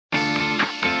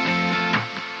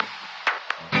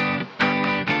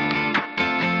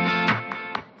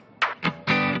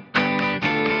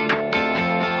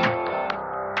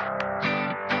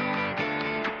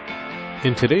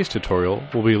In today's tutorial,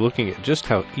 we'll be looking at just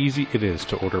how easy it is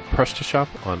to order PrestaShop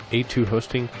on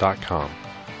a2hosting.com.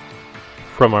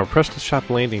 From our PrestaShop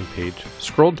landing page,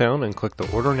 scroll down and click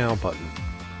the Order Now button.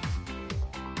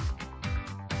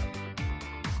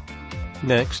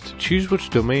 Next, choose which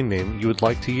domain name you would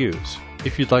like to use.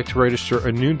 If you'd like to register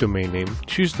a new domain name,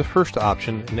 choose the first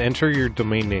option and enter your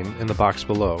domain name in the box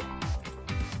below.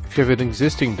 If you have an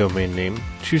existing domain name,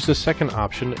 choose the second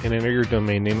option and enter your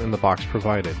domain name in the box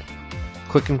provided.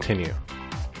 Click Continue.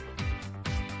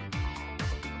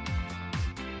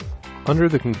 Under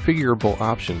the configurable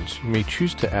options, you may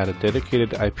choose to add a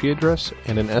dedicated IP address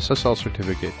and an SSL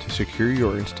certificate to secure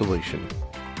your installation.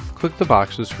 Click the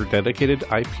boxes for dedicated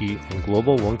IP and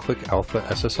global one-click alpha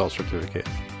SSL certificate.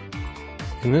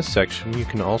 In this section, you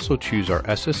can also choose our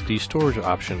SSD storage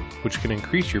option, which can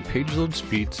increase your page load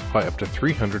speeds by up to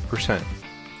 300%.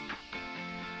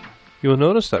 You will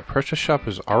notice that PrestaShop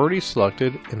is already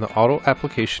selected in the Auto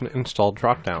Application Install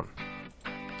dropdown.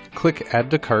 Click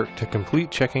Add to Cart to complete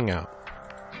checking out.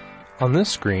 On this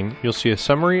screen, you'll see a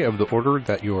summary of the order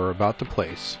that you are about to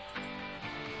place.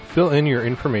 Fill in your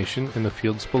information in the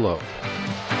fields below.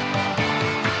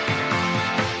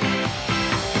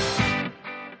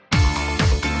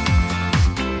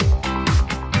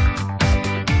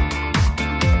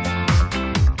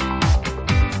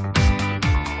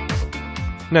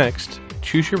 Next,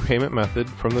 choose your payment method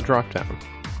from the drop-down.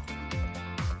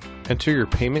 Enter your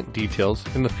payment details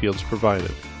in the fields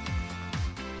provided.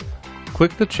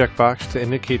 Click the checkbox to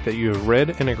indicate that you have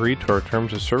read and agreed to our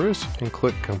terms of service and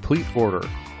click Complete Order.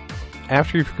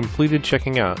 After you've completed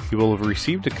checking out, you will have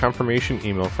received a confirmation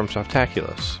email from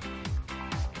Softaculous.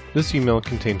 This email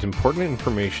contains important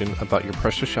information about your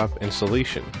PrestaShop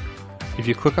installation. If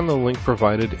you click on the link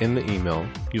provided in the email,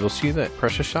 you will see that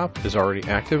PrestaShop is already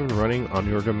active and running on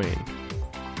your domain.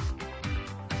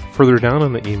 Further down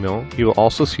in the email, you will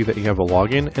also see that you have a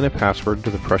login and a password to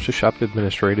the PrestaShop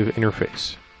administrative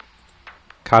interface.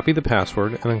 Copy the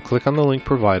password and then click on the link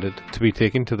provided to be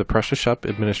taken to the PrestaShop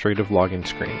administrative login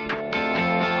screen.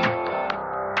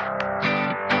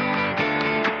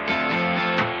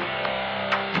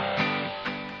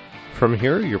 From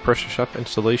here, your PrestaShop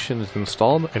installation is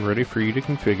installed and ready for you to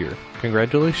configure.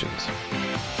 Congratulations!